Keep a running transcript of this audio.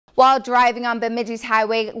While driving on Bemidji's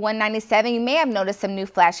Highway 197, you may have noticed some new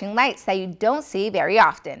flashing lights that you don't see very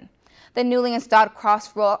often. The newly installed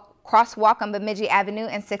crosswalk on Bemidji Avenue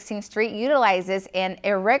and 16th Street utilizes an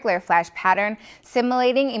irregular flash pattern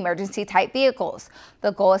simulating emergency-type vehicles.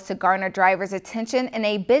 The goal is to garner drivers' attention in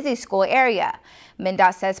a busy school area.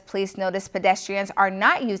 MnDOT says police notice pedestrians are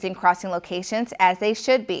not using crossing locations as they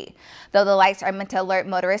should be. Though the lights are meant to alert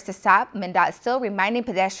motorists to stop, MnDOT is still reminding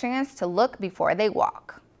pedestrians to look before they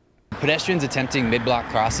walk. Pedestrians attempting mid-block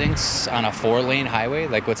crossings on a 4-lane highway,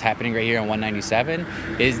 like what's happening right here on 197,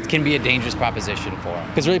 can be a dangerous proposition for them.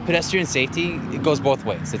 Because really, pedestrian safety, it goes both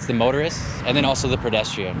ways. It's the motorist and then also the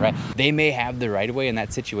pedestrian, right? They may have the right-of-way in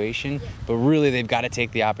that situation, but really they've got to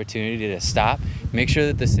take the opportunity to stop, make sure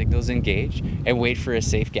that the signal's engaged, and wait for a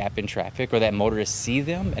safe gap in traffic, or that motorists see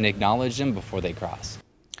them and acknowledge them before they cross.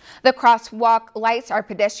 The crosswalk lights are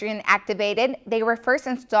pedestrian activated. They were first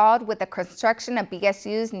installed with the construction of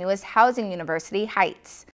BSU's newest housing, University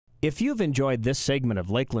Heights. If you've enjoyed this segment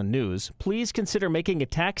of Lakeland News, please consider making a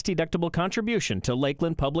tax-deductible contribution to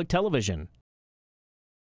Lakeland Public Television.